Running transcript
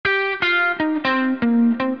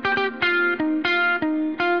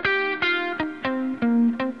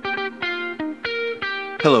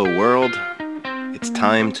Hello world, it's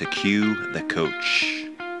time to cue the coach.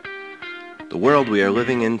 The world we are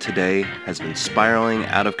living in today has been spiraling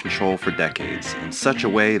out of control for decades in such a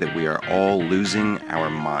way that we are all losing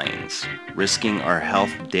our minds, risking our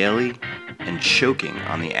health daily, and choking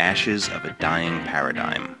on the ashes of a dying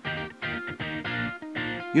paradigm.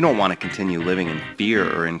 You don't want to continue living in fear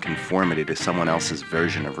or in conformity to someone else's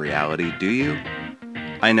version of reality, do you?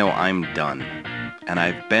 I know I'm done, and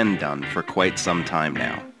I've been done for quite some time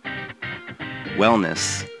now.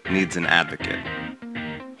 Wellness needs an advocate.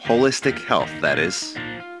 Holistic health, that is.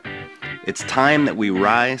 It's time that we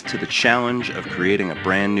rise to the challenge of creating a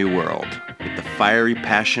brand new world with the fiery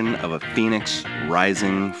passion of a phoenix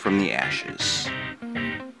rising from the ashes.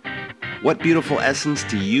 What beautiful essence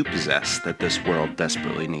do you possess that this world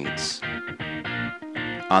desperately needs?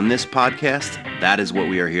 On this podcast, that is what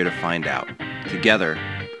we are here to find out. Together,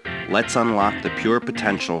 let's unlock the pure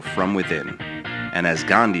potential from within. And as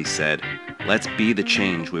Gandhi said, let's be the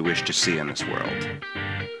change we wish to see in this world.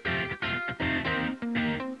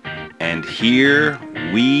 And here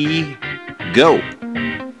we go.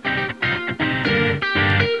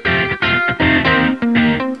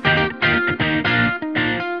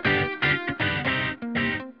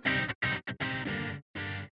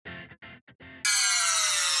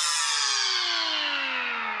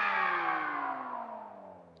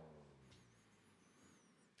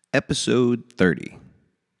 Episode 30.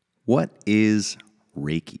 What is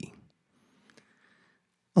Reiki?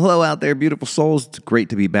 Hello out there, beautiful souls. It's great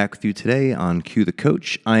to be back with you today on Cue the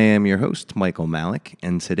Coach. I am your host, Michael Malik,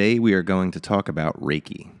 and today we are going to talk about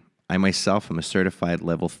Reiki. I myself am a certified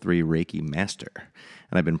level 3 Reiki master,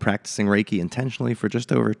 and I've been practicing Reiki intentionally for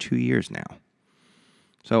just over 2 years now.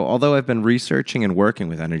 So although I've been researching and working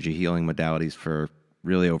with energy healing modalities for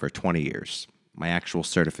really over 20 years, my actual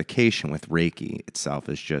certification with Reiki itself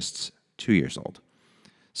is just 2 years old.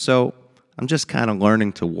 So I'm just kind of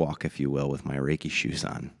learning to walk, if you will, with my Reiki shoes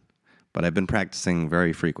on. But I've been practicing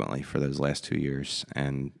very frequently for those last 2 years,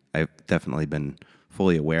 and I've definitely been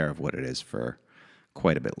fully aware of what it is for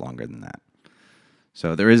quite a bit longer than that.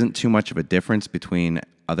 So there isn't too much of a difference between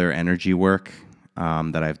other energy work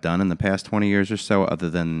that I've done in the past 20 years or so, other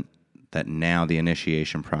than that now the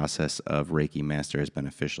initiation process of Reiki Master has been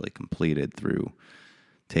officially completed through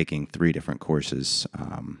taking 3 different courses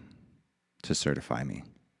to certify me.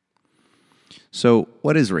 So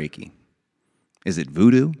what is Reiki? Is it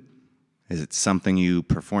voodoo? Is it something you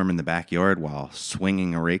perform in the backyard while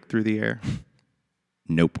swinging a rake through the air?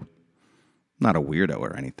 Nope. Not a weirdo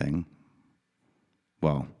or anything.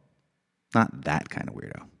 Well, not that kind of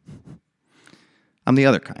weirdo. I'm the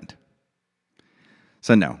other kind.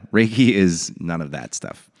 So no, Reiki is none of that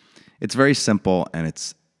stuff. It's very simple, and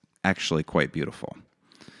it's actually quite beautiful.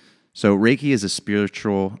 So Reiki is a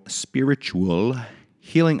spiritual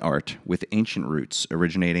healing art with ancient roots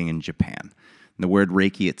originating in Japan. The word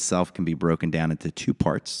Reiki itself can be broken down into 2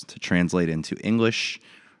 parts to translate into English: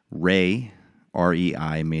 Rei,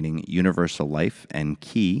 R-E-I, meaning universal life, and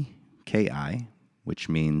Ki, K-I, which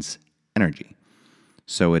means energy.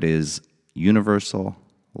 So it is universal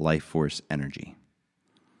life force energy.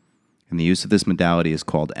 And the use of this modality is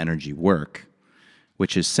called energy work,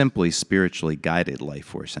 which is simply spiritually guided life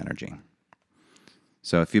force energy.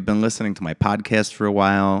 So if you've been listening to my podcast for a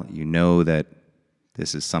while, you know that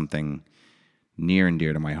this is something near and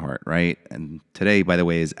dear to my heart, right? And today, by the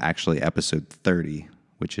way, is actually episode 30,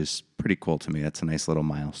 which is pretty cool to me. That's a nice little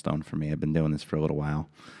milestone for me. I've been doing this for a little while.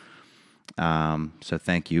 So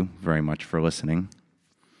thank you very much for listening.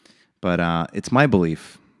 But it's my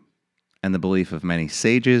belief, and the belief of many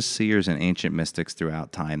sages, seers, and ancient mystics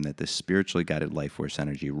throughout time, that this spiritually guided life force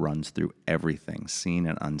energy runs through everything, seen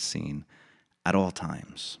and unseen, at all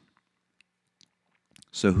times.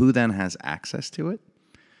 So who then has access to it?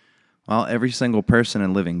 Well, every single person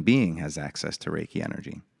and living being has access to Reiki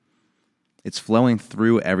energy. It's flowing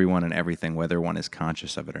through everyone and everything, whether one is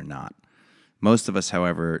conscious of it or not. Most of us,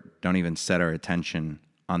 however, don't even set our attention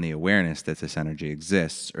on the awareness that this energy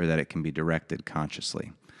exists or that it can be directed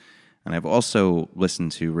consciously. And I've also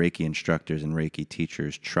listened to Reiki instructors and Reiki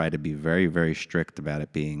teachers try to be very, very strict about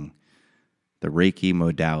it being the Reiki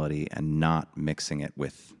modality and not mixing it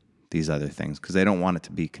with these other things, because they don't want it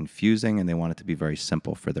to be confusing and they want it to be very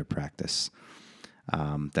simple for their practice.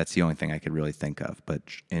 That's the only thing I could really think of. But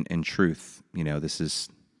in truth, you know, this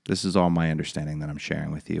is all my understanding that I'm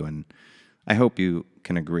sharing with you, and I hope you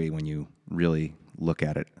can agree when you really look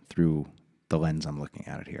at it through the lens I'm looking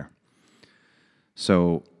at it here.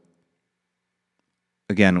 So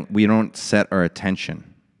again, we don't set our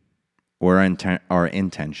attention or our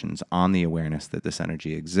intentions on the awareness that this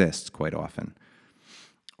energy exists quite often.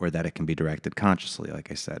 or that it can be directed consciously,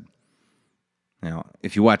 like I said. Now,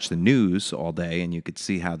 if you watch the news all day and you could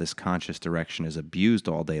see how this conscious direction is abused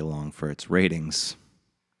all day long for its ratings,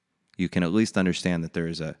 you can at least understand that there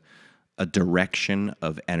is a direction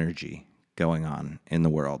of energy going on in the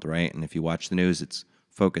world, right? And if you watch the news, it's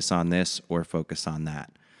focus on this or focus on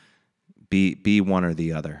that. Be one or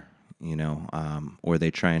the other, or they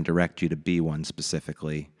try and direct you to be one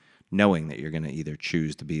specifically, knowing that you're going to either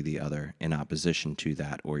choose to be the other in opposition to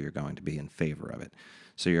that, or you're going to be in favor of it.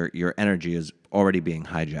 So your energy is already being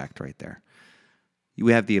hijacked right there. You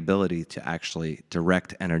have the ability to actually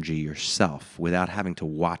direct energy yourself without having to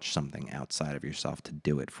watch something outside of yourself to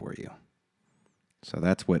do it for you. So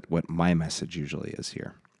that's what my message usually is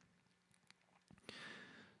here.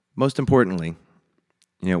 Most importantly,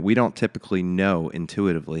 we don't typically know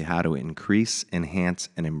intuitively how to increase, enhance,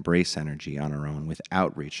 and embrace energy on our own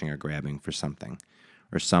without reaching or grabbing for something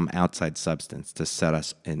or some outside substance to set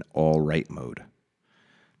us in all right mode.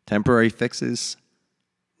 Temporary fixes,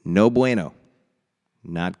 no bueno.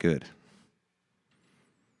 Not good.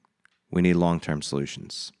 We need long-term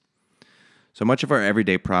solutions. So much of our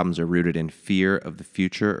everyday problems are rooted in fear of the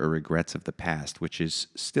future or regrets of the past, which is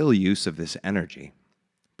still use of this energy.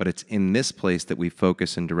 But it's in this place that we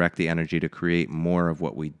focus and direct the energy to create more of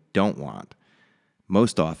what we don't want,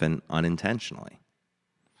 most often unintentionally.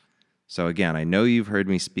 So again, I know you've heard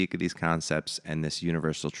me speak of these concepts and this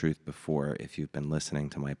universal truth before if you've been listening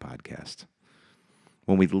to my podcast.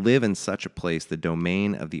 When we live in such a place, the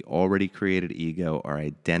domain of the already created ego, our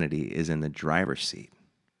identity, is in the driver's seat.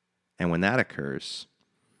 And when that occurs,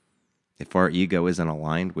 if our ego isn't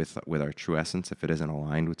aligned with our true essence, if it isn't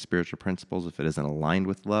aligned with spiritual principles, if it isn't aligned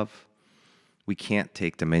with love, we can't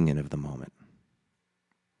take dominion of the moment.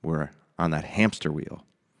 We're on that hamster wheel,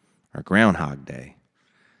 our Groundhog Day.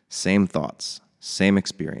 Same thoughts, same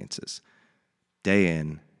experiences, day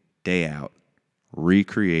in, day out,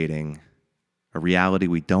 recreating a reality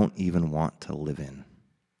we don't even want to live in.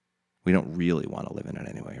 We don't really want to live in it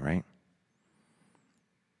anyway, right?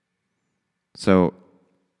 So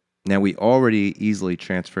now we already easily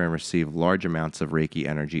transfer and receive large amounts of Reiki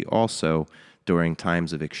energy also during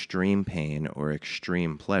times of extreme pain or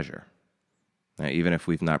extreme pleasure. Now, even if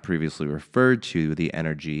we've not previously referred to the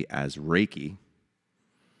energy as Reiki,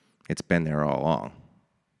 it's been there all along.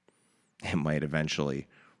 It might eventually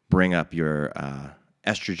bring up your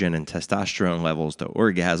estrogen and testosterone levels to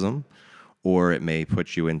orgasm, or it may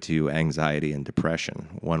put you into anxiety and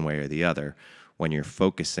depression, one way or the other, when you're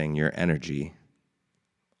focusing your energy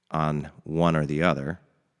on one or the other,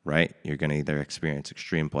 right? You're going to either experience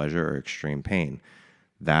extreme pleasure or extreme pain.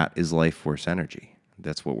 That is life force energy.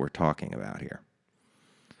 That's what we're talking about here.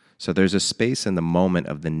 So there's a space in the moment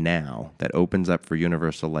of the now that opens up for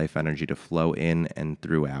universal life energy to flow in and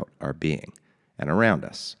throughout our being and around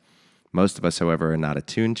us. Most of us, however, are not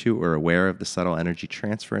attuned to or aware of the subtle energy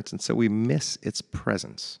transference, and so we miss its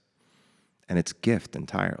presence and its gift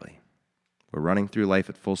entirely. We're running through life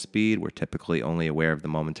at full speed. We're typically only aware of the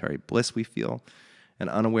momentary bliss we feel and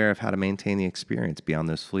unaware of how to maintain the experience beyond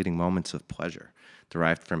those fleeting moments of pleasure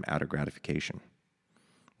derived from outer gratification.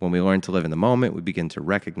 When we learn to live in the moment, we begin to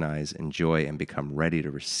recognize, enjoy, and become ready to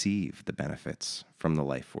receive the benefits from the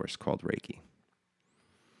life force called Reiki.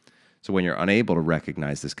 So when you're unable to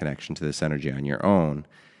recognize this connection to this energy on your own,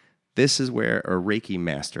 this is where a Reiki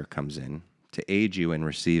master comes in to aid you in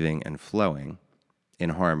receiving and flowing in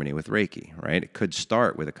harmony with Reiki, right? It could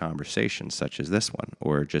start with a conversation such as this one,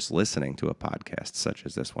 or just listening to a podcast such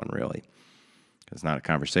as this one, really. It's not a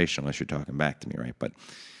conversation unless you're talking back to me, right? But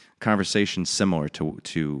conversation similar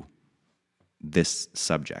to this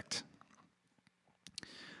subject.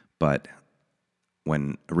 But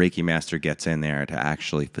when a Reiki master gets in there to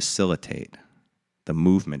actually facilitate the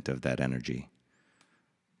movement of that energy,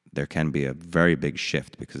 there can be a very big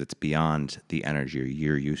shift because it's beyond the energy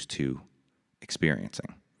you're used to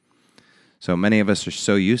experiencing. So many of us are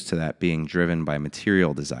so used to that being driven by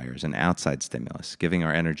material desires and outside stimulus, giving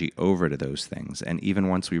our energy over to those things. And even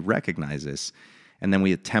once we recognize this, and then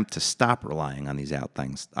we attempt to stop relying on these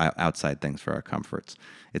outside things for our comforts,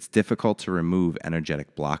 it's difficult to remove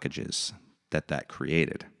energetic blockages that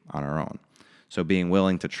created on our own. So being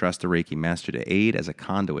willing to trust a Reiki master to aid as a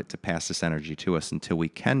conduit to pass this energy to us until we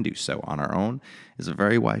can do so on our own is a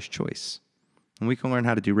very wise choice. And we can learn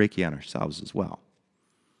how to do Reiki on ourselves as well.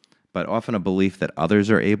 But often a belief that others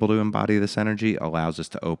are able to embody this energy allows us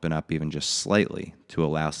to open up even just slightly to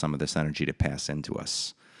allow some of this energy to pass into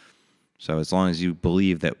us. So as long as you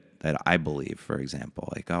believe that I believe, for example,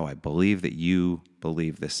 like, oh, I believe that you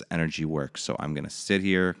believe this energy works, so I'm going to sit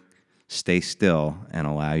here, stay still, and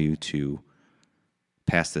allow you to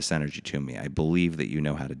Pass this energy to me. I believe that you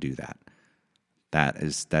know how to do that.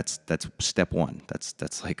 That's step one.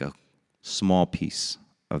 That's like a small piece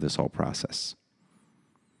of this whole process.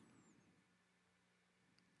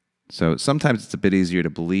 So sometimes it's a bit easier to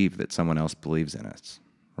believe that someone else believes in us,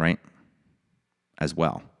 right? As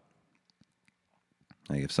well.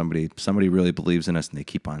 Like if somebody really believes in us and they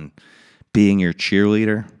keep on being your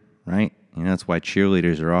cheerleader, right? That's why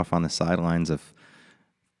cheerleaders are off on the sidelines of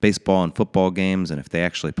baseball and football games, and if they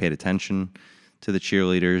actually paid attention to the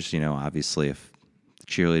cheerleaders, obviously if the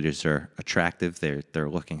cheerleaders are attractive, they're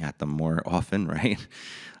looking at them more often, right?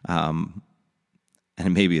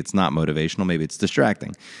 And maybe it's not motivational, maybe it's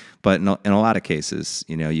distracting. But in a lot of cases,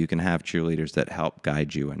 you can have cheerleaders that help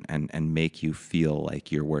guide you and make you feel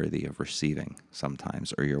like you're worthy of receiving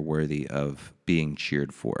sometimes, or you're worthy of being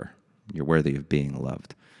cheered for. You're worthy of being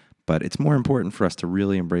loved. But it's more important for us to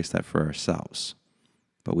really embrace that for ourselves.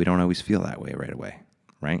 But we don't always feel that way right away,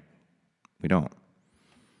 right? We don't.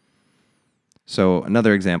 So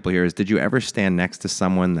another example here is, did you ever stand next to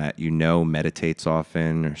someone that meditates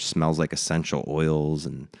often or smells like essential oils,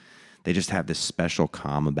 and they just have this special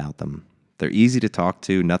calm about them? They're easy to talk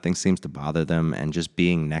to, nothing seems to bother them, and just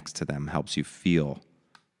being next to them helps you feel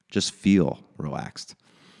relaxed.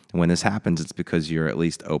 And when this happens, it's because you're at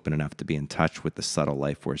least open enough to be in touch with the subtle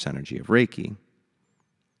life force energy of Reiki,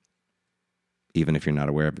 even if you're not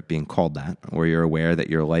aware of it being called that, or you're aware that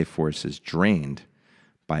your life force is drained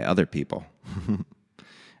by other people.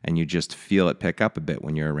 And you just feel it pick up a bit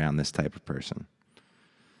when you're around this type of person.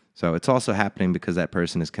 So it's also happening because that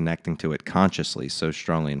person is connecting to it consciously so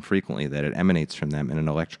strongly and frequently that it emanates from them in an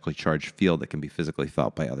electrically charged field that can be physically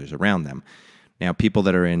felt by others around them. Now, people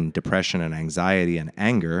that are in depression and anxiety and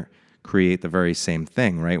anger create the very same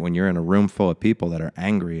thing, right? When you're in a room full of people that are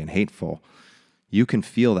angry and hateful, you can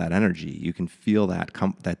feel that energy. You can feel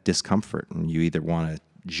that discomfort, and you either want to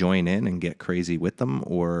join in and get crazy with them,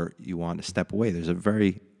 or you want to step away. There's a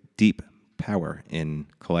very deep power in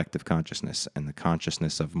collective consciousness and the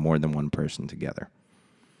consciousness of more than one person together.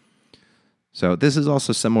 So this is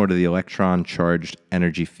also similar to the electron-charged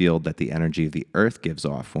energy field that the energy of the earth gives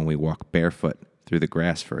off when we walk barefoot through the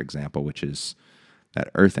grass, for example, which is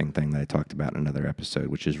that earthing thing that I talked about in another episode,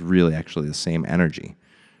 which is really actually the same energy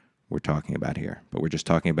we're talking about here. But we're just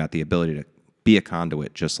talking about the ability to be a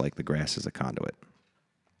conduit just like the grass is a conduit.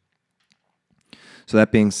 So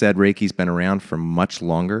that being said, Reiki's been around for much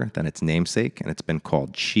longer than its namesake, and it's been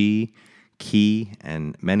called Chi, Ki,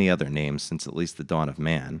 and many other names since at least the dawn of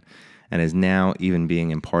man, and is now even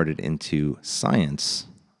being imparted into science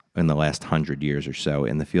in the last 100 years or so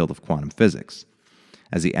in the field of quantum physics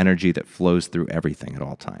as the energy that flows through everything at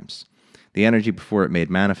all times. The energy before it is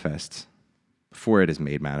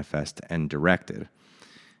made manifest and directed,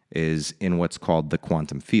 is in what's called the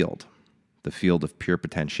quantum field, the field of pure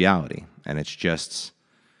potentiality, and it's just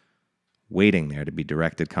waiting there to be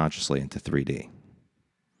directed consciously into 3D.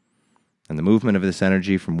 And the movement of this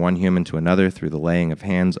energy from one human to another through the laying of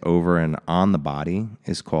hands over and on the body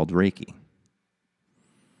is called Reiki.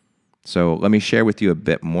 So let me share with you a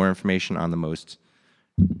bit more information on the most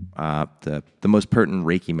pertinent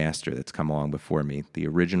Reiki master that's come along before me, the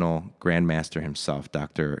original Grand Master himself,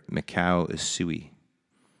 Dr. Mikao Usui.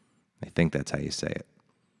 I think that's how you say it.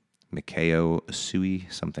 Mikao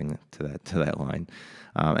Usui, something to that line.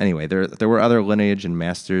 Anyway, there were other lineage and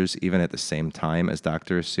masters even at the same time as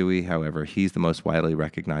Dr. Usui. However, he's the most widely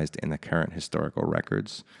recognized in the current historical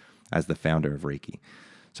records as the founder of Reiki.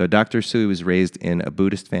 So Dr. Usui was raised in a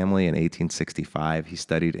Buddhist family in 1865. He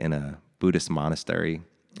studied in a Buddhist monastery,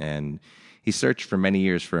 and he searched for many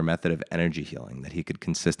years for a method of energy healing that he could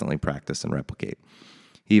consistently practice and replicate.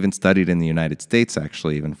 He even studied in the United States,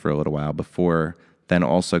 actually, even for a little while before then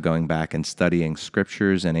also going back and studying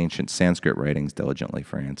scriptures and ancient Sanskrit writings diligently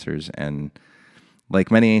for answers. And like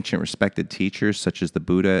many ancient respected teachers, such as the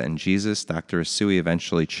Buddha and Jesus, Dr. Usui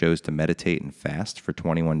eventually chose to meditate and fast for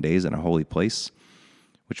 21 days in a holy place,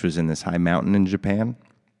 which was in this high mountain in Japan.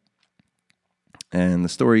 And the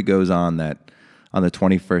story goes on that on the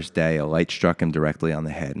 21st day, a light struck him directly on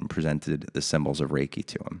the head and presented the symbols of Reiki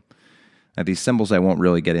to him. Now, these symbols I won't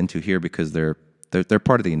really get into here because they're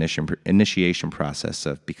part of the initiation process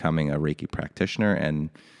of becoming a Reiki practitioner, and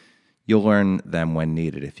you'll learn them when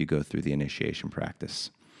needed if you go through the initiation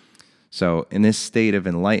practice. So in this state of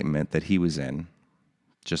enlightenment that he was in,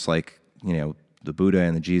 just like, the Buddha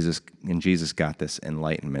and Jesus got this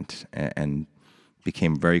enlightenment and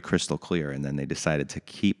became very crystal clear, and then they decided to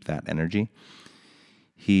keep that energy.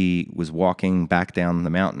 He was walking back down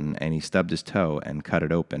the mountain, and he stubbed his toe and cut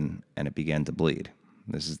it open, and it began to bleed.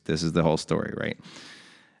 This is the whole story, right?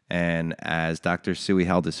 And as Dr. Sui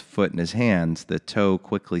held his foot in his hands, the toe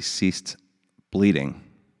quickly ceased bleeding,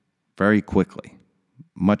 very quickly,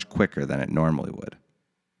 much quicker than it normally would.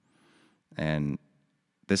 And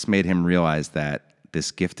this made him realize that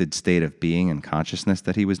this gifted state of being and consciousness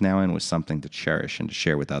that he was now in was something to cherish and to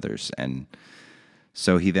share with others. And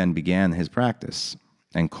so he then began his practice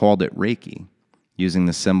and called it Reiki, using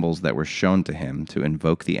the symbols that were shown to him to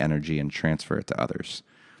invoke the energy and transfer it to others.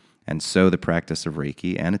 And so the practice of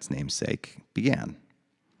Reiki and its namesake began.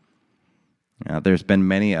 Now, there's been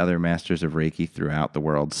many other masters of Reiki throughout the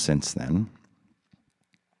world since then.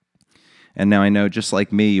 And now I know, just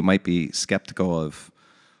like me, you might be skeptical of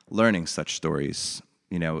learning such stories,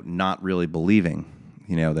 not really believing,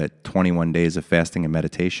 that 21 days of fasting and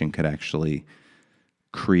meditation could actually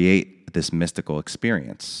create this mystical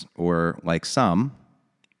experience. Or like some,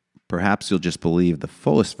 perhaps you'll just believe the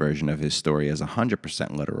fullest version of his story as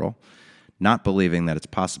 100% literal, not believing that it's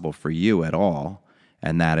possible for you at all,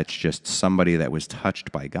 and that it's just somebody that was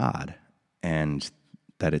touched by God, and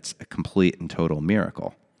that it's a complete and total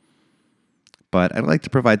miracle. But I'd like to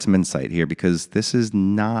provide some insight here, because this is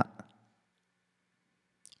not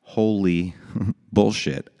wholly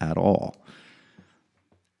bullshit at all.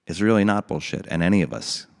 It's really not bullshit, and any of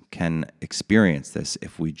us can experience this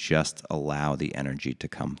if we just allow the energy to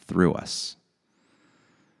come through us.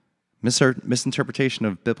 Misinterpretation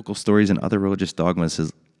of biblical stories and other religious dogmas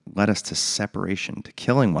has led us to separation, to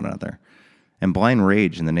killing one another, and blind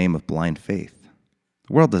rage in the name of blind faith.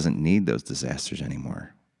 The world doesn't need those disasters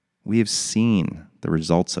anymore. We have seen the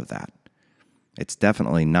results of that. It's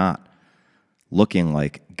definitely not looking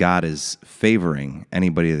like God is favoring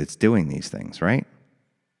anybody that's doing these things, right?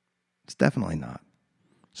 It's definitely not.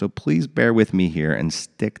 So please bear with me here and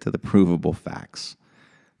stick to the provable facts.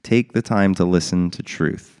 Take the time to listen to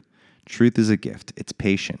truth. Truth is a gift. It's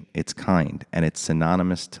patient, it's kind, and it's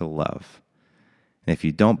synonymous to love. And if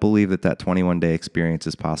you don't believe that 21-day experience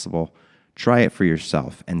is possible, try it for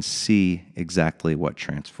yourself and see exactly what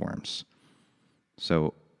transforms.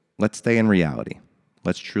 So let's stay in reality.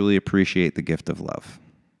 Let's truly appreciate the gift of love.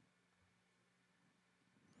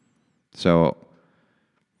 So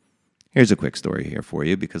here's a quick story here for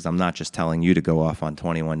you, because I'm not just telling you to go off on a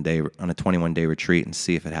 21-day retreat and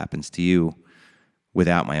see if it happens to you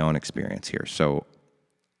without my own experience here. So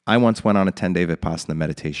I once went on a 10-day Vipassana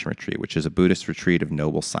meditation retreat, which is a Buddhist retreat of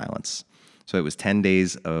noble silence. So it was 10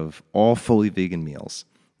 days of all fully vegan meals.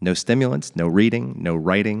 No stimulants, no reading, no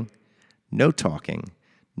writing, no talking,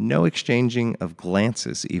 no exchanging of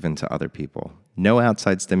glances even to other people, no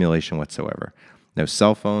outside stimulation whatsoever, no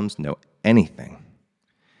cell phones, no anything.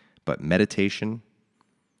 But meditation,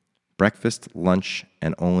 breakfast, lunch,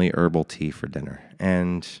 and only herbal tea for dinner.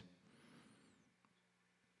 And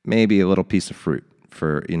maybe a little piece of fruit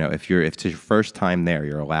for, if it's your first time there,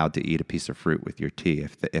 you're allowed to eat a piece of fruit with your tea.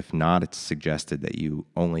 If not, it's suggested that you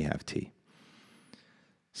only have tea.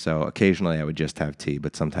 So occasionally I would just have tea,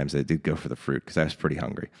 but sometimes I did go for the fruit because I was pretty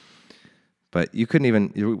hungry. But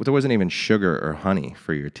there wasn't even sugar or honey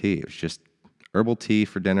for your tea. It was just herbal tea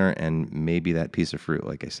for dinner and maybe that piece of fruit,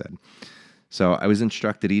 like I said. So I was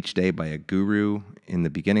instructed each day by a guru in the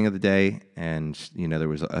beginning of the day, and there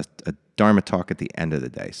was a Dharma talk at the end of the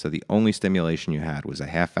day. So the only stimulation you had was a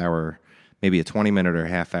half hour, maybe a 20-minute or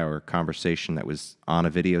half-hour conversation that was on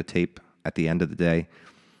a videotape at the end of the day,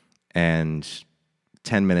 and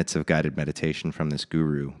 10 minutes of guided meditation from this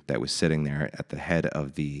guru that was sitting there at the head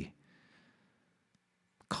of the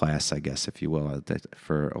class, I guess, if you will,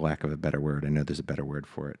 for lack of a better word. I know there's a better word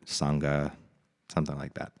for it, Sangha, something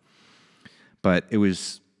like that. But it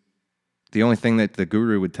was the only thing that the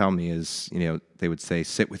guru would tell me is, they would say,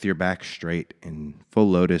 sit with your back straight in full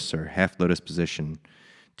lotus or half lotus position.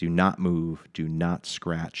 Do not move. Do not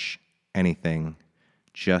scratch anything.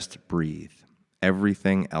 Just breathe.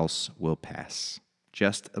 Everything else will pass.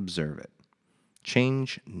 Just observe it.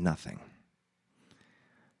 Change nothing.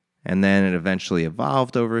 And then it eventually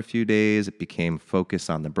evolved over a few days. It became focus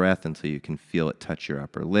on the breath until you can feel it touch your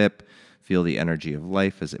upper lip. Feel the energy of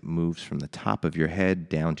life as it moves from the top of your head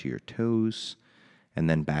down to your toes and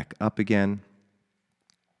then back up again.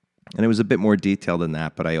 And it was a bit more detailed than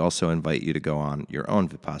that, but I also invite you to go on your own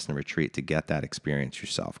Vipassana retreat to get that experience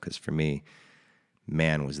yourself, because for me,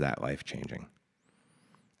 man, was that life-changing.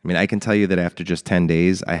 I mean, I can tell you that after just 10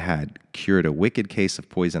 days, I had cured a wicked case of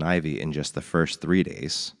poison ivy in just the first 3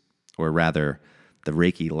 days, or rather, the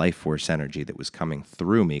Reiki life force energy that was coming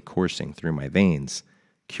through me, coursing through my veins,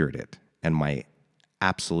 cured it. And my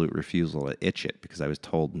absolute refusal to itch it because I was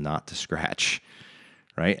told not to scratch,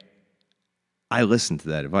 right? I listened to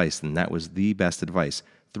that advice, and that was the best advice.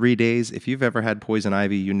 3 days, if you've ever had poison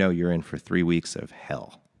ivy, you know you're in for 3 weeks of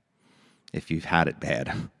hell. if you've had it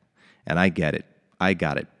bad. And I get it. I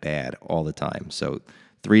got it bad all the time. So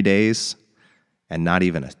 3 days and not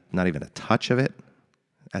even a touch of it,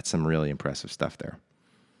 that's some really impressive stuff there.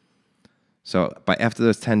 So after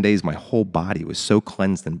those 10 days, my whole body was so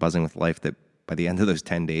cleansed and buzzing with life that by the end of those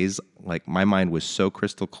 10 days, like my mind was so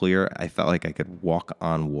crystal clear, I felt like I could walk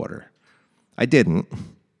on water. I didn't,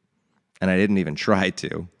 and I didn't even try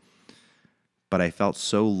to, but I felt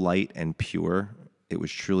so light and pure. It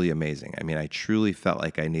was truly amazing. I mean, I truly felt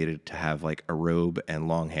like I needed to have like a robe and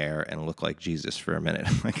long hair and look like Jesus for a minute.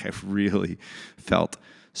 Like I really felt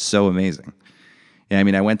so amazing. Yeah, I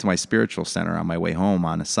mean, I went to my spiritual center on my way home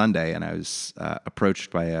on a Sunday, and I was approached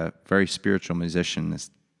by a very spiritual musician, this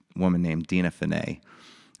woman named Dina Finet,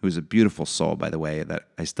 who's a beautiful soul, by the way, that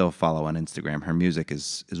I still follow on Instagram. Her music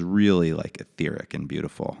is really like etheric and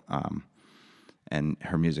beautiful, and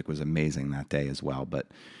her music was amazing that day as well. But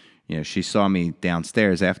you know, she saw me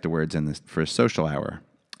downstairs afterwards for a social hour,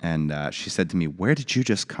 and she said to me, "Where did you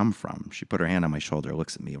just come from?" She put her hand on my shoulder,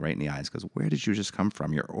 looks at me right in the eyes, goes, "Where did you just come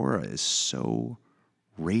from? Your aura is so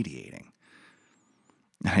radiating."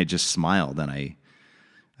 And I just smiled, and I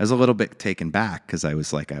was a little bit taken back because I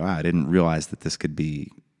was like, wow, I didn't realize that this could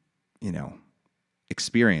be, you know,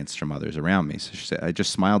 experienced from others around me. So she said, I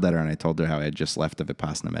just smiled at her, and I told her how I had just left a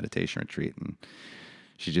Vipassana meditation retreat, and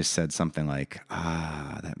she just said something like,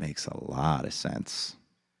 that makes a lot of sense.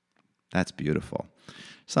 That's beautiful.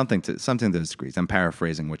 Something to those degrees. I'm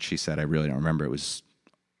paraphrasing what she said. I really don't remember. It was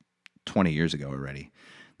 20 years ago already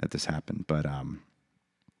that this happened. But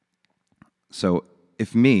so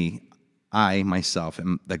if I myself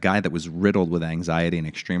am the guy that was riddled with anxiety and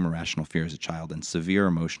extreme irrational fear as a child and severe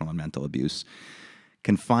emotional and mental abuse,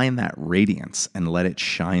 can find that radiance and let it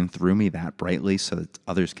shine through me that brightly so that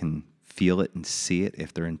others can feel it and see it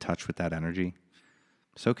if they're in touch with that energy,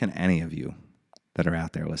 so can any of you that are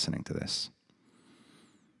out there listening to this.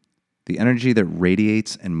 The energy that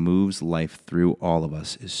radiates and moves life through all of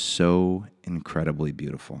us is so incredibly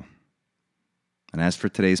beautiful. And as for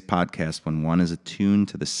today's podcast, when one is attuned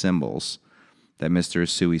to the symbols that Mr.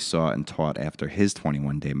 Asui saw and taught after his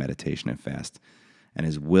 21-day meditation and fast, and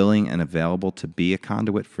is willing and available to be a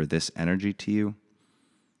conduit for this energy to you,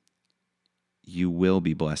 you will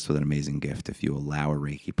be blessed with an amazing gift if you allow a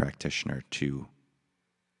Reiki practitioner to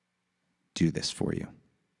do this for you.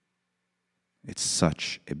 It's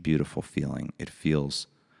such a beautiful feeling. It feels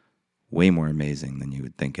way more amazing than you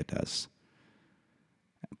would think it does.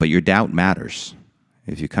 But your doubt matters.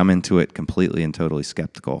 If you come into it completely and totally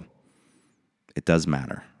skeptical, it does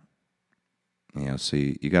matter. You know, so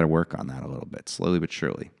you got to work on that a little bit, slowly but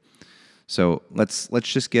surely. So let's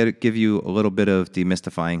just give you a little bit of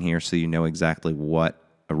demystifying here so you know exactly what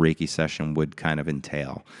a Reiki session would kind of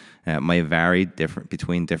entail. It might vary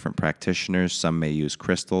between different practitioners. Some may use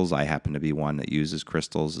crystals. I happen to be one that uses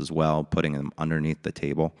crystals as well, putting them underneath the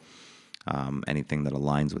table. Anything that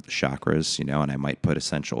aligns with the chakras, you know, and I might put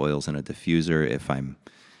essential oils in a diffuser if I'm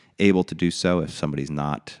able to do so, if somebody's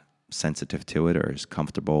not sensitive to it or is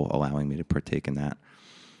comfortable allowing me to partake in that.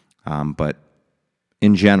 But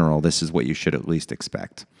in general, this is what you should at least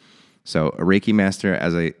expect. So a Reiki master,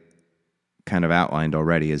 as I kind of outlined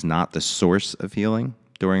already, is not the source of healing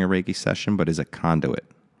during a Reiki session, but is a conduit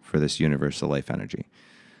for this universal life energy.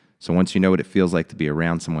 So once you know what it feels like to be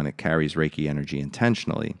around someone that carries Reiki energy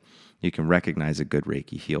intentionally, you can recognize a good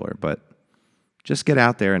Reiki healer. But just get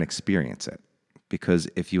out there and experience it. Because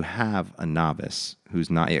if you have a novice who's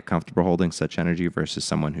not yet comfortable holding such energy versus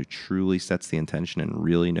someone who truly sets the intention and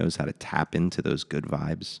really knows how to tap into those good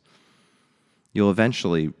vibes, you'll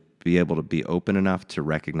eventually be able to be open enough to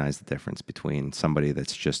recognize the difference between somebody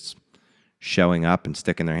that's just showing up and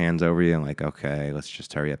sticking their hands over you and like, okay, let's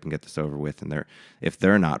just hurry up and get this over with. And if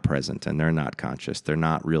they're not present and they're not conscious, they're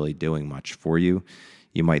not really doing much for you,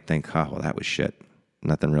 you might think, oh, well, that was shit.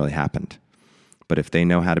 Nothing really happened. But if they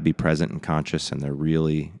know how to be present and conscious and they're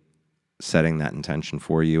really setting that intention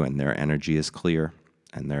for you and their energy is clear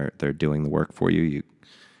and they're doing the work for you,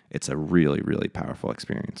 it's a really, really powerful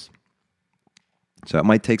experience. So it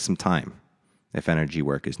might take some time if energy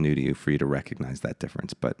work is new to you for you to recognize that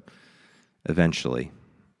difference, but eventually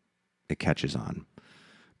it catches on.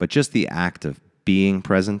 But just the act of being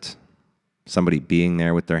present, somebody being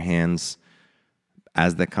there with their hands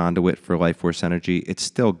as the conduit for life force energy, it's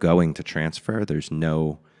still going to transfer. There's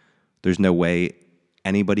no way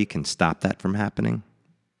anybody can stop that from happening.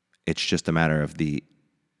 It's just a matter of the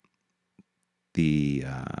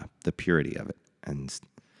purity of it and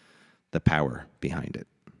the power behind it.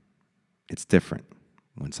 It's different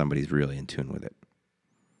when somebody's really in tune with it.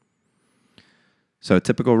 So a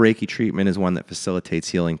typical Reiki treatment is one that facilitates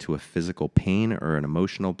healing to a physical pain or an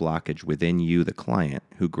emotional blockage within you, the client,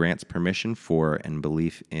 who grants permission for and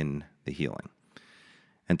belief in the healing.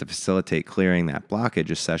 And to facilitate clearing that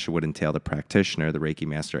blockage, a session would entail the practitioner, the Reiki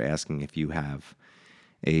master, asking if you have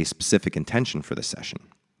a specific intention for the session.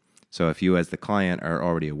 So if you as the client are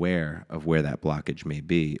already aware of where that blockage may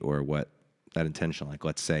be or what that intention, like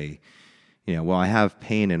let's say, well, I have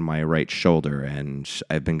pain in my right shoulder and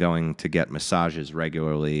I've been going to get massages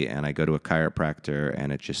regularly and I go to a chiropractor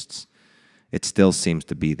and it still seems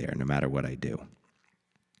to be there no matter what I do.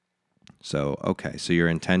 So, okay, so your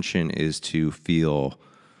intention is to feel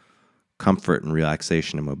comfort and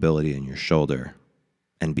relaxation and mobility in your shoulder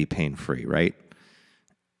and be pain-free, right?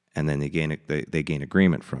 And then they gain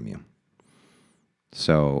agreement from you.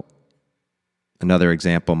 So another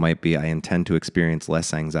example might be, I intend to experience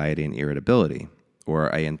less anxiety and irritability,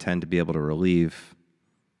 or I intend to be able to relieve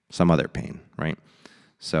some other pain, right?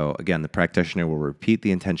 So again, the practitioner will repeat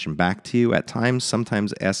the intention back to you at times,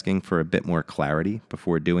 sometimes asking for a bit more clarity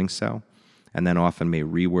before doing so, and then often may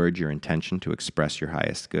reword your intention to express your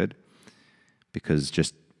highest good, because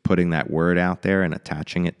just putting that word out there and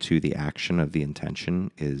attaching it to the action of the intention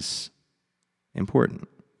is important.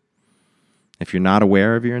 If you're not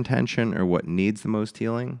aware of your intention or what needs the most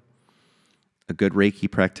healing, a good Reiki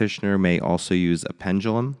practitioner may also use a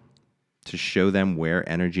pendulum to show them where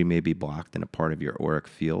energy may be blocked in a part of your auric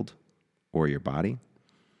field or your body.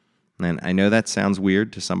 And I know that sounds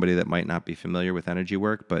weird to somebody that might not be familiar with energy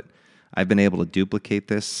work, but I've been able to duplicate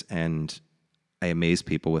this, and I amaze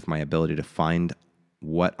people with my ability to find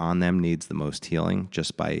what on them needs the most healing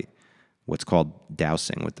just by what's called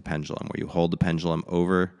dowsing with the pendulum, where you hold the pendulum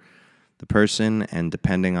over the person, and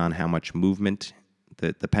depending on how much movement,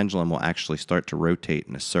 the pendulum will actually start to rotate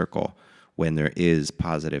in a circle when there is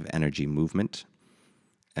positive energy movement,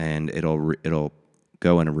 and it'll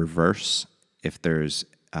go in a reverse if there's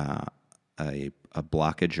a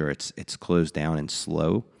blockage or it's closed down and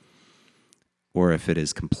slow, or if it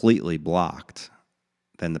is completely blocked,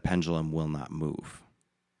 then the pendulum will not move.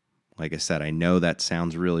 Like I said, I know that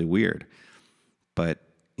sounds really weird, but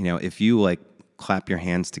if you clap your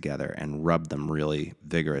hands together and rub them really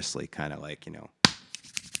vigorously, kind of like, you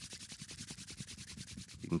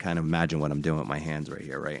can kind of imagine what I'm doing with my hands right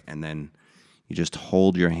here, right? And then you just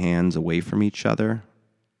hold your hands away from each other,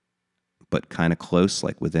 but kind of close,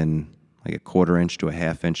 like within like a 1/4 inch to a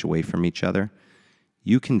 1/2 inch away from each other.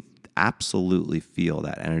 You can absolutely feel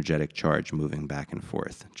that energetic charge moving back and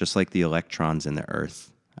forth, just like the electrons in the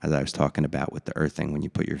earth, as I was talking about with the earthing when you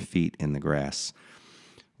put your feet in the grass.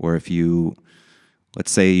 Or if let's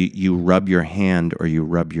say you rub your hand or you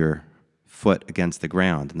rub your foot against the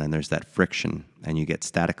ground, and then there's that friction, and you get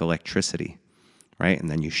static electricity, right? And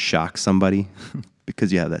then you shock somebody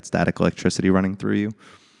because you have that static electricity running through you.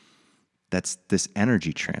 That's this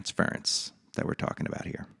energy transference that we're talking about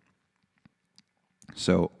here.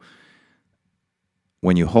 So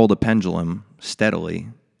when you hold a pendulum steadily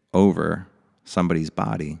over somebody's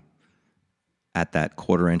body at that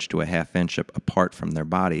 1/4 inch to a 1/2 inch apart from their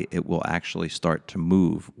body, it will actually start to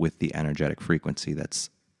move with the energetic frequency that's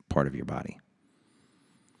part of your body.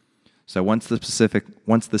 So once the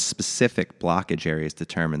specific blockage area is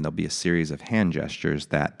determined, there'll be a series of hand gestures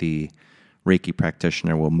that the Reiki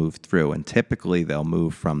practitioner will move through. And typically they'll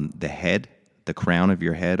move from the head, the crown of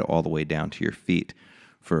your head, all the way down to your feet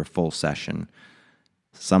for a full session.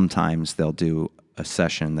 Sometimes they'll do a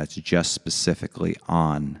session that's just specifically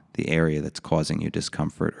on the area that's causing you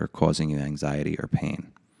discomfort or causing you anxiety or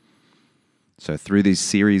pain. So through these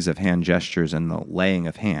series of hand gestures and the laying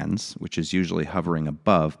of hands, which is usually hovering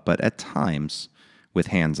above, but at times with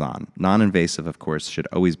hands on. Non-invasive, of course, should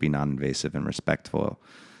always be non-invasive and respectful,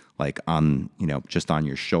 like on, just on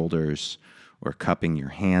your shoulders, or cupping your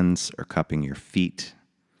hands or cupping your feet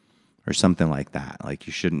or something like that. Like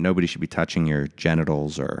nobody should be touching your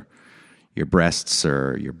genitals or your breasts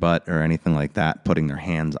or your butt or anything like that, putting their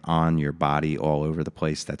hands on your body all over the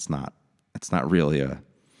place. That's not really a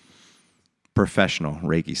professional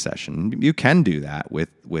Reiki session. You can do that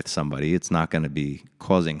with somebody. It's not going to be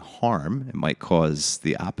causing harm. It might cause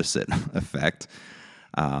the opposite effect,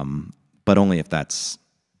 but only if that's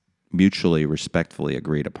mutually respectfully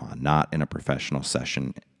agreed upon, not in a professional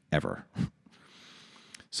session ever.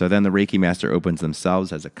 So then the Reiki master opens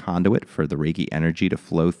themselves as a conduit for the Reiki energy to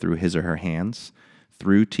flow through his or her hands,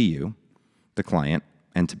 through to you, the client,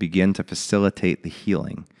 and to begin to facilitate the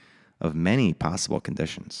healing of many possible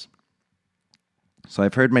conditions. So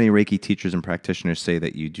I've heard many Reiki teachers and practitioners say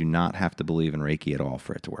that you do not have to believe in Reiki at all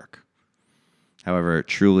for it to work. However,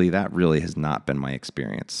 truly, that really has not been my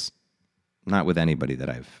experience. Not with anybody that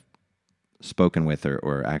I've spoken with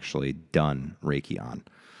or actually done Reiki on.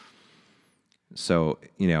 So,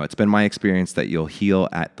 it's been my experience that you'll heal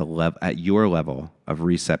at your level of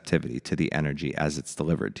receptivity to the energy as it's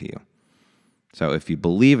delivered to you. So if you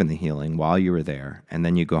believe in the healing while you were there, and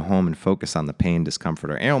then you go home and focus on the pain, discomfort,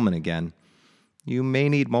 or ailment again, you may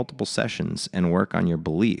need multiple sessions and work on your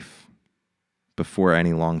belief before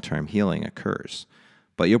any long-term healing occurs.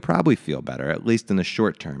 But you'll probably feel better, at least in the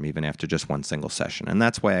short term, even after just one single session. And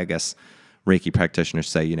that's why I guess Reiki practitioners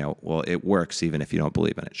say, well, it works even if you don't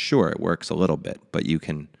believe in it. Sure, it works a little bit, but you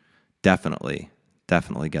can definitely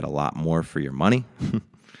get a lot more for your money and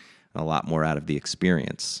a lot more out of the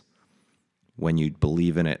experience when you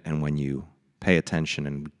believe in it and when you pay attention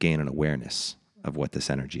and gain an awareness of what this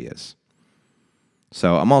energy is.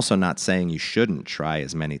 So I'm also not saying you shouldn't try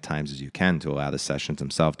as many times as you can to allow the sessions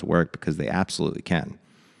themselves to work, because they absolutely can.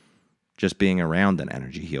 Just being around an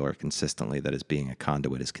energy healer consistently that is being a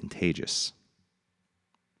conduit is contagious.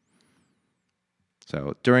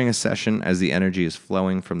 So during a session, as the energy is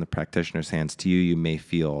flowing from the practitioner's hands to you, you may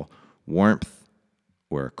feel warmth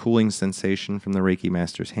or a cooling sensation from the Reiki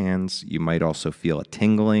master's hands. You might also feel a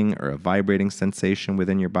tingling or a vibrating sensation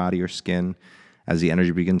within your body or skin as the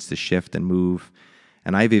energy begins to shift and move.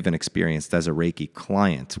 And I've even experienced as a Reiki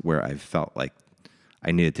client where I felt like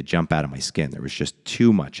I needed to jump out of my skin. There was just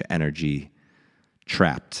too much energy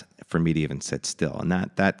trapped for me to even sit still. And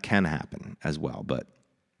that can happen as well, but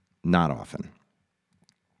not often.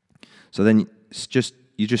 So then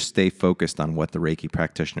you just stay focused on what the Reiki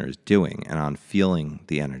practitioner is doing and on feeling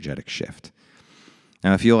the energetic shift.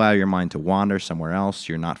 Now, if you allow your mind to wander somewhere else,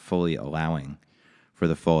 you're not fully allowing for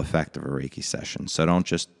the full effect of a Reiki session. So don't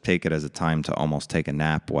just take it as a time to almost take a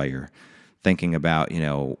nap while you're thinking about,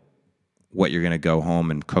 what you're going to go home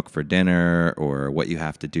and cook for dinner, or what you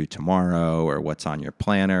have to do tomorrow, or what's on your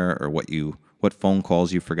planner, or what phone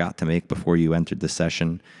calls you forgot to make before you entered the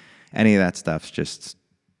session. Any of that stuff's just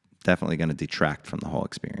definitely going to detract from the whole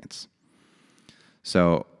experience.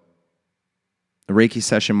 So the Reiki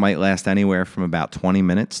session might last anywhere from about 20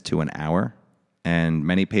 minutes to an hour. And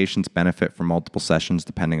many patients benefit from multiple sessions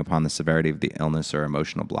depending upon the severity of the illness or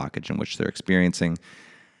emotional blockage in which they're experiencing,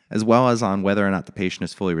 as well as on whether or not the patient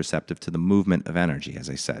is fully receptive to the movement of energy, as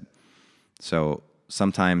I said. So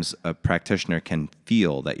sometimes a practitioner can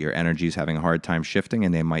feel that your energy is having a hard time shifting,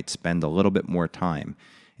 and they might spend a little bit more time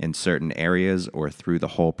in certain areas or through the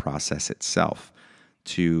whole process itself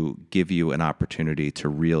to give you an opportunity to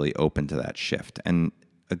really open to that shift. And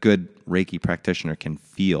a good Reiki practitioner can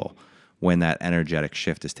feel when that energetic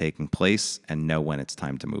shift is taking place and know when it's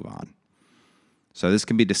time to move on. So this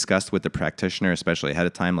can be discussed with the practitioner, especially ahead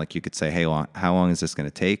of time. Like you could say, hey, how long is this going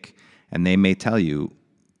to take? And they may tell you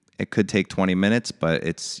it could take 20 minutes, but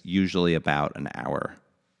it's usually about an hour,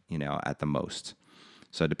 at the most.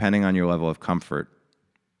 So depending on your level of comfort,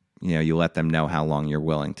 you let them know how long you're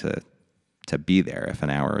willing to be there. If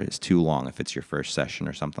an hour is too long, if it's your first session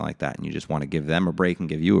or something like that, and you just want to give them a break and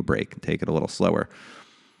give you a break and take it a little slower.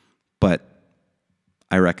 But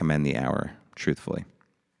I recommend the hour, truthfully.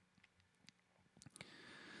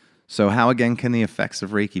 So how, again, can the effects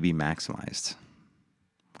of Reiki be maximized?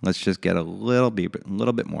 Let's just get a little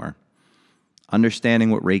bit more. Understanding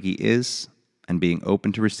what Reiki is and being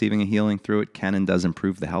open to receiving a healing through it can and does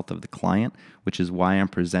improve the health of the client, which is why I'm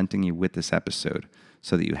presenting you with this episode,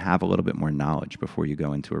 so that you have a little bit more knowledge before you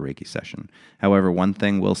go into a Reiki session. However, one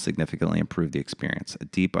thing will significantly improve the experience: a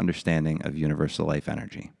deep understanding of universal life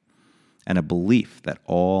energy and a belief that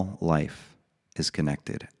all life is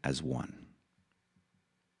connected as one.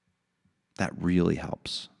 That really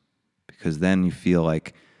helps, because then you feel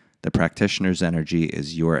like the practitioner's energy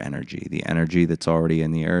is your energy. The energy that's already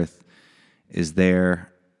in the earth is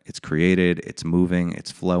there. It's created, it's moving,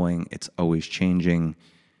 it's flowing, it's always changing.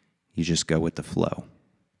 You just go with the flow.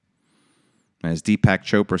 As Deepak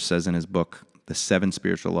Chopra says in his book, The 7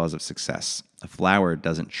 Spiritual Laws of Success, a flower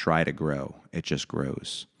doesn't try to grow, it just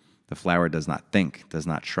grows. The flower does not think, does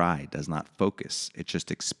not try, does not focus. It just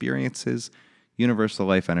experiences universal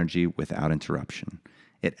life energy without interruption.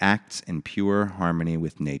 It acts in pure harmony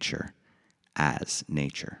with nature, as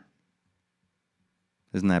nature.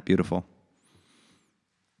 Isn't that beautiful?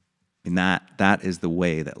 I mean, that is the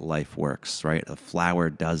way that life works, right? A flower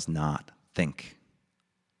does not think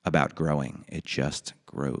about growing. It just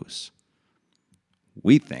grows.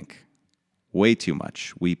 We think way too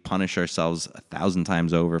much. We punish ourselves 1,000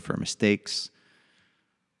 times over for mistakes.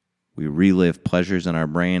 We relive pleasures in our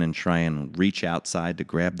brain and try and reach outside to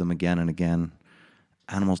grab them again and again.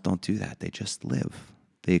 Animals don't do that. They just live.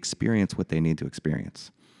 They experience what they need to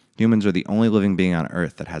experience. Humans are the only living being on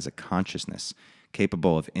Earth that has a consciousness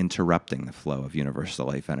capable of interrupting the flow of universal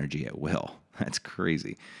life energy at will. That's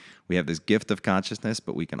crazy. We have this gift of consciousness,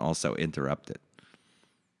 but we can also interrupt it.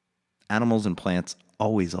 Animals and plants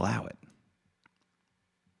always allow it.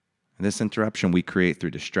 And this interruption we create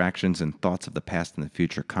through distractions and thoughts of the past and the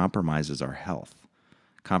future compromises our health,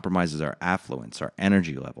 compromises our affluence, our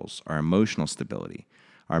energy levels, our emotional stability,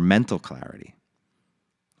 our mental clarity,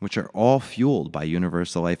 which are all fueled by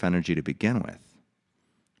universal life energy to begin with.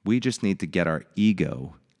 We just need to get our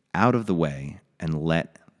ego out of the way and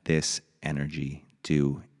let this energy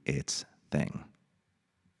do its thing.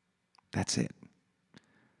 That's it.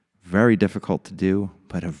 Very difficult to do,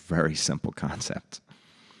 but a very simple concept.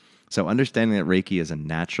 So understanding that Reiki is a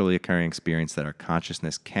naturally occurring experience that our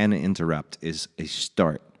consciousness can interrupt is a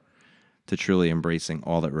start to truly embracing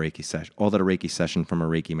all that a Reiki session from a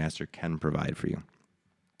Reiki master can provide for you.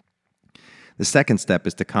 The second step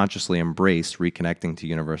is to consciously embrace reconnecting to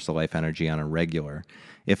universal life energy on a regular,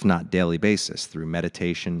 if not daily basis through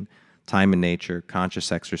meditation, time in nature,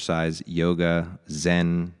 conscious exercise, yoga,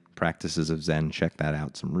 Zen, practices of Zen. Check that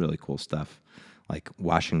out. Some really cool stuff, like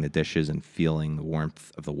washing the dishes and feeling the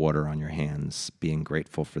warmth of the water on your hands, being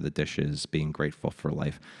grateful for the dishes, being grateful for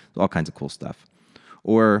life, all kinds of cool stuff.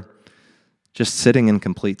 Or just sitting in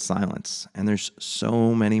complete silence. And there's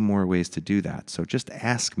so many more ways to do that. So just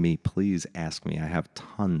ask me, please ask me. I have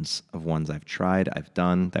tons of ones I've tried, I've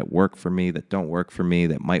done, that work for me, that don't work for me,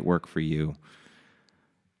 that might work for you.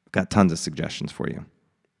 I've got tons of suggestions for you.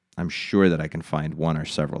 I'm sure that I can find one or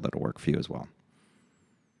several that'll work for you as well.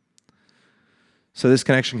 So this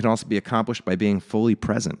connection can also be accomplished by being fully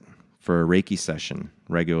present for a Reiki session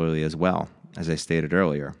regularly as well, as I stated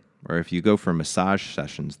earlier. Or if you go for massage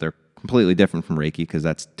sessions, they're completely different from Reiki because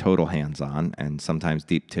that's total hands-on and sometimes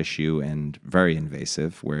deep tissue and very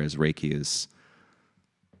invasive, whereas Reiki is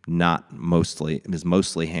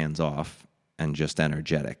mostly hands-off and just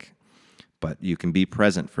energetic. But you can be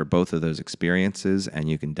present for both of those experiences, and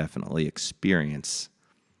you can definitely experience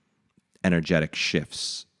energetic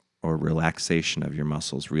shifts or relaxation of your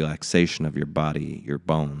muscles, relaxation of your body, your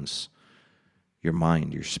bones, your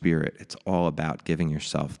mind, your spirit. It's all about giving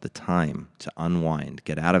yourself the time to unwind,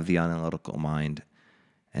 get out of the analytical mind,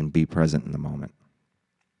 and be present in the moment.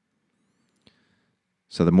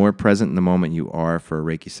 So the more present in the moment you are for a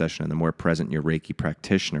Reiki session, and the more present your Reiki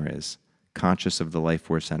practitioner is, conscious of the life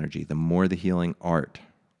force energy, the more the healing art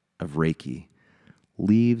of Reiki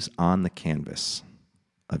leaves on the canvas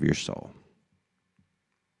of your soul.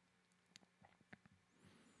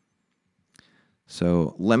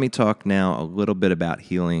 So let me talk now a little bit about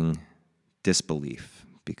healing disbelief,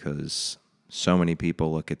 because so many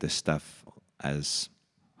people look at this stuff as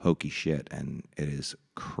hokey shit, and it is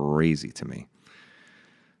crazy to me.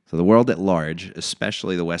 So the world at large,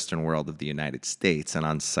 especially the Western world of the United States, and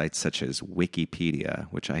on sites such as Wikipedia,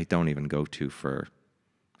 which I don't even go to for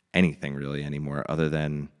anything really anymore other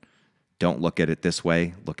than don't look at it this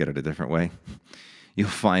way, look at it a different way, you'll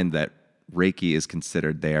find that Reiki is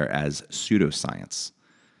considered there as pseudoscience,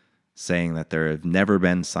 saying that there have never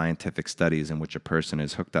been scientific studies in which a person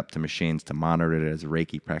is hooked up to machines to monitor it as a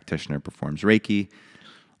Reiki practitioner performs Reiki,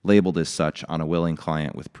 labeled as such on a willing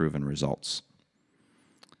client with proven results.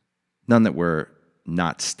 None that were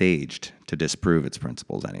not staged to disprove its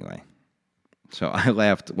principles anyway. So I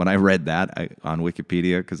laughed when I read that on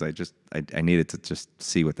Wikipedia because I needed to just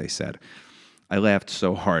see what they said. I laughed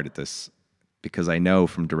so hard at this because I know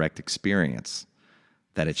from direct experience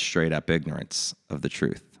that it's straight up ignorance of the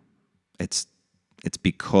truth. It's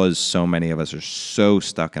because so many of us are so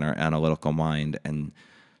stuck in our analytical mind and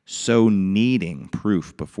so needing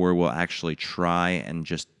proof before we'll actually try and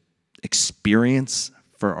just experience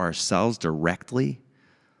for ourselves directly.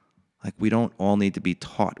 Like, we don't all need to be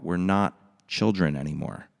taught. We're not children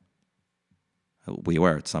anymore. We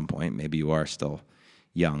were at some point. Maybe you are still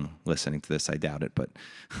young listening to this. I doubt it. But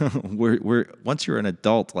once you're an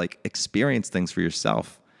adult, like, experience things for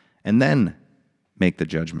yourself and then make the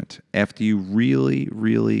judgment after you really,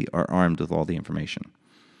 really are armed with all the information.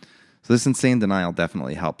 So this insane denial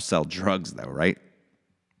definitely helps sell drugs, though, right?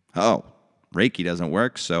 Oh, Reiki doesn't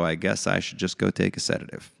work, so I guess I should just go take a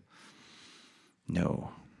sedative.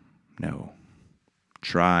 No.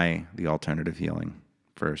 Try the alternative healing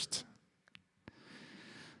first.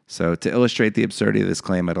 So to illustrate the absurdity of this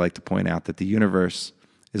claim, I'd like to point out that the universe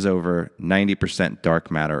is over 90%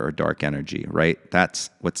 dark matter or dark energy, right? That's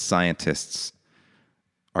what scientists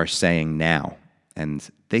are saying now. And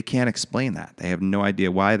they can't explain that. They have no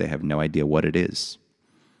idea why. They have no idea what it is.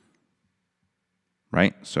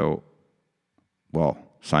 Right? So,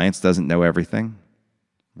 science doesn't know everything,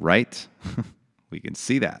 right? We can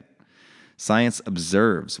see that. Science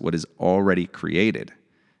observes what is already created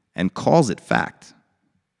and calls it fact.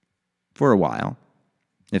 For a while,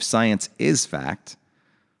 if science is fact,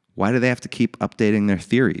 why do they have to keep updating their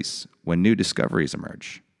theories when new discoveries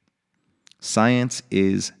emerge? Science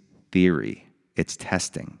is theory. It's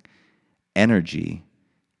testing. Energy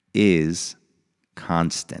is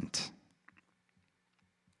constant.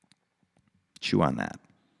 Chew on that.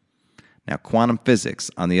 Now, quantum physics,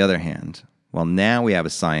 on the other hand, well, now we have a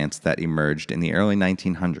science that emerged in the early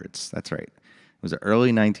 1900s. That's right. It was the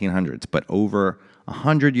early 1900s, but over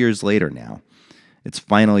 100 years later now, it's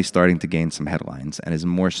finally starting to gain some headlines and is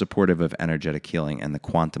more supportive of energetic healing and the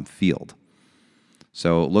quantum field.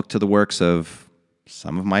 So look to the works of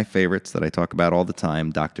some of my favorites that I talk about all the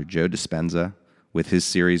time, Dr. Joe Dispenza with his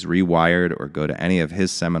series Rewired, or go to any of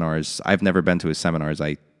his seminars. I've never been to his seminars.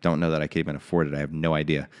 I don't know that I could even afford it. I have no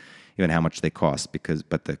idea even how much they cost,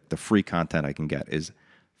 but the free content I can get is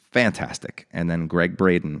fantastic. And then Greg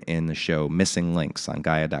Braden in the show Missing Links on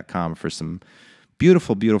Gaia.com for some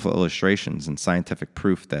beautiful, beautiful illustrations and scientific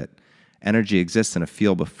proof that energy exists in a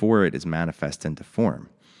field before it is manifest into form.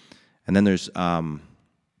 And then there's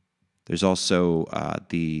also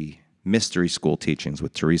the Mystery School teachings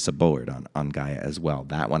with Teresa Bullard on Gaia as well.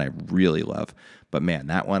 That one I really love. But man,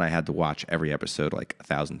 that one I had to watch every episode like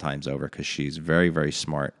 1,000 times over because she's very, very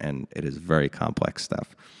smart and it is very complex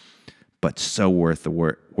stuff. But so worth the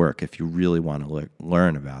work if you really want to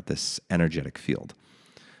learn about this energetic field.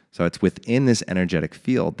 So it's within this energetic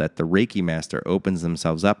field that the Reiki master opens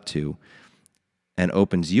themselves up to and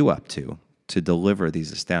opens you up to deliver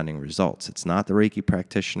these astounding results. It's not the Reiki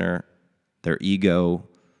practitioner, their ego,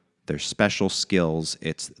 their special skills.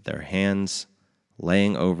 It's their hands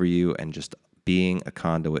laying over you and just being a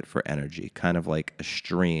conduit for energy, kind of like a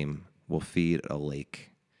stream will feed a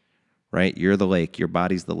lake, right? You're the lake. Your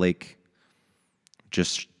body's the lake.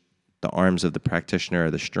 Just the arms of the practitioner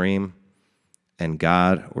are the stream, and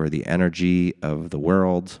God, or the energy of the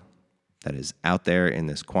world that is out there in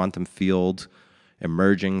this quantum field,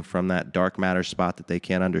 emerging from that dark matter spot that they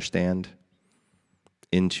can't understand,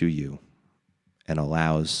 into you, and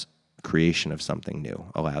allows creation of something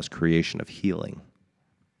new, allows creation of healing.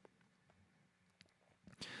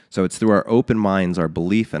 So it's through our open minds, our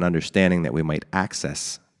belief and understanding that we might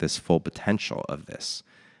access this full potential of this.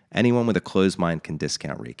 Anyone with a closed mind can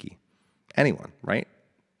discount Reiki. Anyone, right?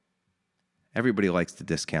 Everybody likes to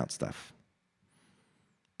discount stuff.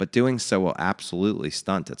 But doing so will absolutely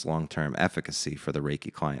stunt its long-term efficacy for the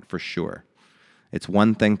Reiki client, for sure. It's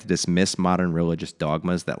one thing to dismiss modern religious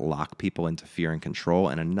dogmas that lock people into fear and control,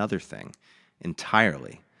 and another thing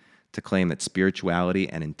entirely to claim that spirituality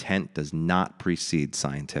and intent does not precede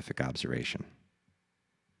scientific observation.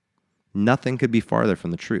 Nothing could be farther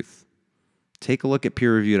from the truth. Take a look at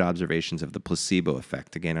peer-reviewed observations of the placebo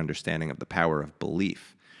effect to gain understanding of the power of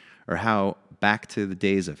belief, or how back to the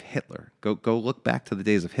days of Hitler, go look back to the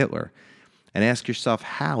days of Hitler and ask yourself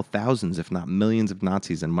how thousands, if not millions of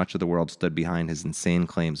Nazis in much of the world stood behind his insane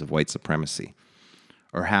claims of white supremacy,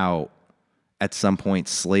 or how at some point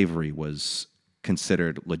slavery was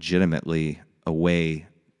considered legitimately a way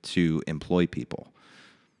to employ people,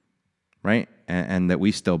 right? And that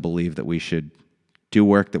we still believe that we should do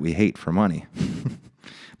work that we hate for money.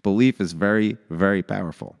 Belief is very, very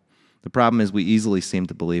powerful. The problem is we easily seem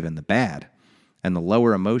to believe in the bad and the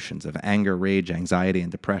lower emotions of anger, rage, anxiety,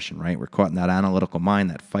 and depression, right? We're caught in that analytical mind,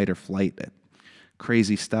 that fight or flight, that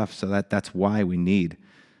crazy stuff. So that's why we need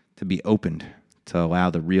to be opened to allow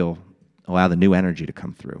the new energy to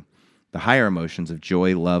come through. The higher emotions of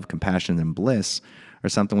joy, love, compassion, and bliss are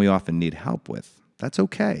something we often need help with. That's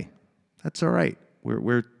okay. That's all right.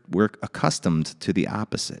 We're accustomed to the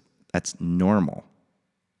opposite. That's normal.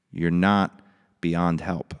 You're not beyond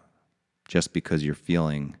help just because you're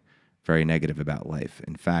feeling very negative about life.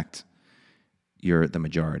 In fact, you're the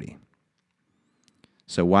majority.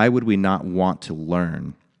 So why would we not want to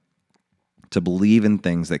learn to believe in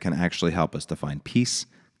things that can actually help us to find peace,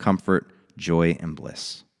 comfort, joy, and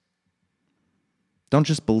bliss? Don't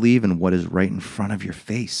just believe in what is right in front of your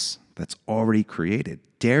face that's already created.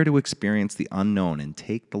 Dare to experience the unknown and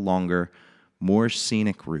take the longer, more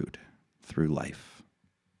scenic route through life.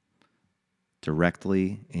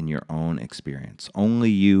 Directly in your own experience. Only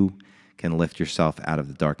you can lift yourself out of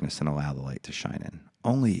the darkness and allow the light to shine in.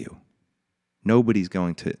 Only you. Nobody's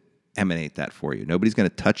going to emanate that for you. Nobody's going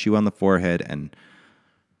to touch you on the forehead and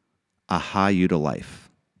aha you to life.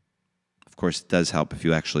 Of course, it does help if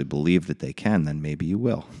you actually believe that they can, then maybe you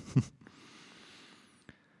will.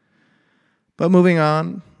 But moving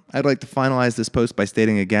on, I'd like to finalize this post by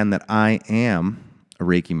stating again that I am a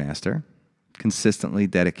Reiki master, consistently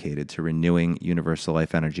dedicated to renewing universal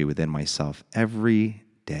life energy within myself every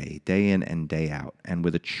day in and day out, and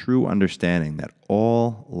with a true understanding that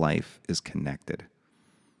all life is connected.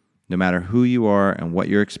 No matter who you are and what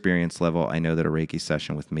your experience level, I know that a Reiki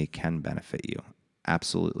session with me can benefit you.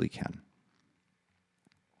 Absolutely can.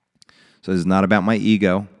 So this is not about my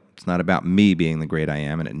ego. It's not about me being the great I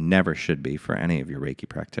am, and it never should be for any of your Reiki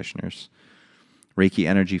practitioners. Reiki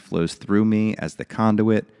energy flows through me as the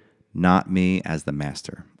conduit, not me as the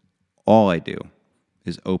master. All I do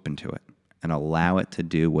is open to it and allow it to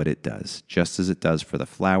do what it does, just as it does for the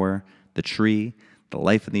flower, the tree, the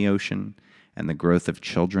life in the ocean, and the growth of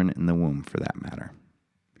children in the womb, for that matter.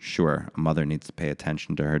 Sure, a mother needs to pay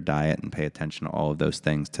attention to her diet and pay attention to all of those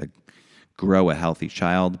things to grow a healthy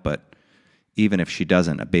child, but even if she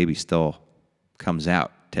doesn't, a baby still comes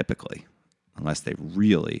out, typically, unless they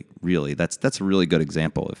really, that's a really good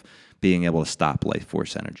example of being able to stop life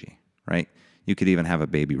force energy, right? You could even have a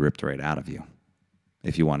baby ripped right out of you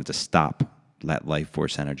if you wanted to stop that life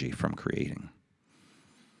force energy from creating.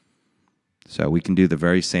 So we can do the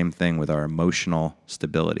very same thing with our emotional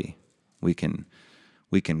stability. We can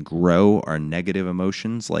grow our negative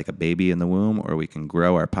emotions like a baby in the womb, or we can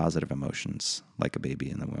grow our positive emotions like a baby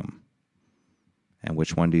in the womb. And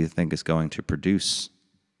which one do you think is going to produce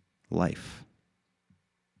life?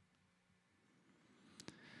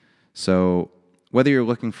 So whether you're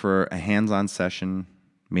looking for a hands-on session,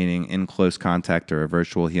 meaning in close contact, or a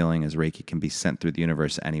virtual healing as Reiki can be sent through the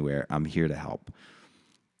universe anywhere, I'm here to help.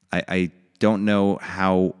 I don't know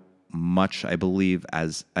how much I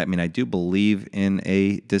do believe in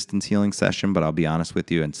a distance healing session, but I'll be honest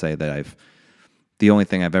with you and say that the only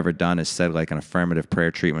thing I've ever done is said like an affirmative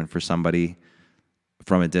prayer treatment for somebody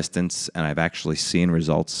from a distance, and I've actually seen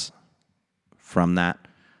results from that.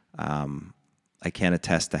 I can't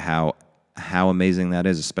attest to how amazing that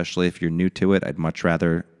is, especially if you're new to it. I'd much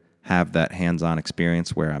rather have that hands-on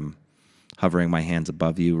experience where I'm hovering my hands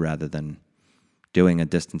above you rather than doing a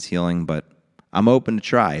distance healing, but I'm open to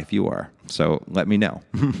try if you are, so let me know.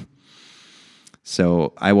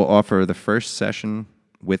 So I will offer the first session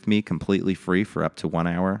with me completely free for up to 1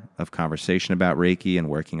 hour of conversation about Reiki and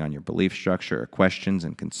working on your belief structure or questions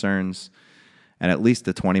and concerns, and at least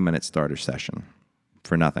a 20-minute starter session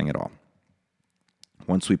for nothing at all.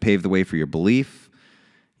 Once we pave the way for your belief,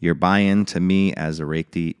 your buy-in to me as a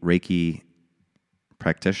Reiki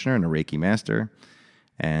practitioner and a Reiki master,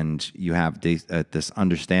 and you have this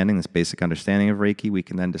basic understanding of Reiki, we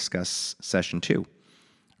can then discuss session 2,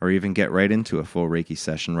 or even get right into a full Reiki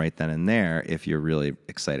session right then and there if you're really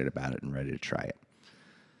excited about it and ready to try it.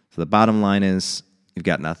 So the bottom line is you've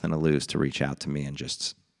got nothing to lose to reach out to me and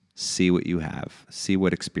just see what you have, see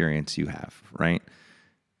what experience you have, right?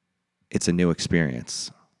 It's a new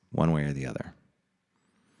experience, one way or the other.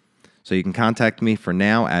 So you can contact me for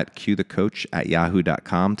now at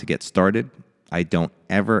qthecoach@yahoo.com to get started. I don't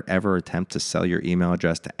ever attempt to sell your email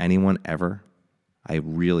address to anyone ever. I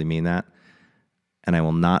really mean that. And I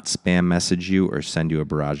will not spam message you or send you a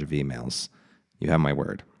barrage of emails. You have my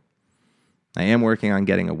word. I am working on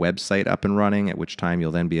getting a website up and running, at which time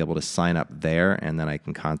you'll then be able to sign up there, and then I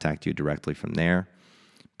can contact you directly from there.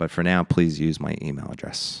 But for now, please use my email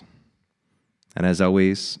address. And as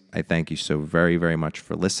always, I thank you so very, very much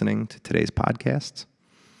for listening to today's podcast.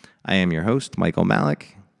 I am your host, Michael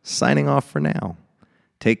Malik, signing off for now.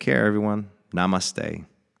 Take care, everyone. Namaste.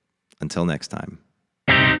 Until next time.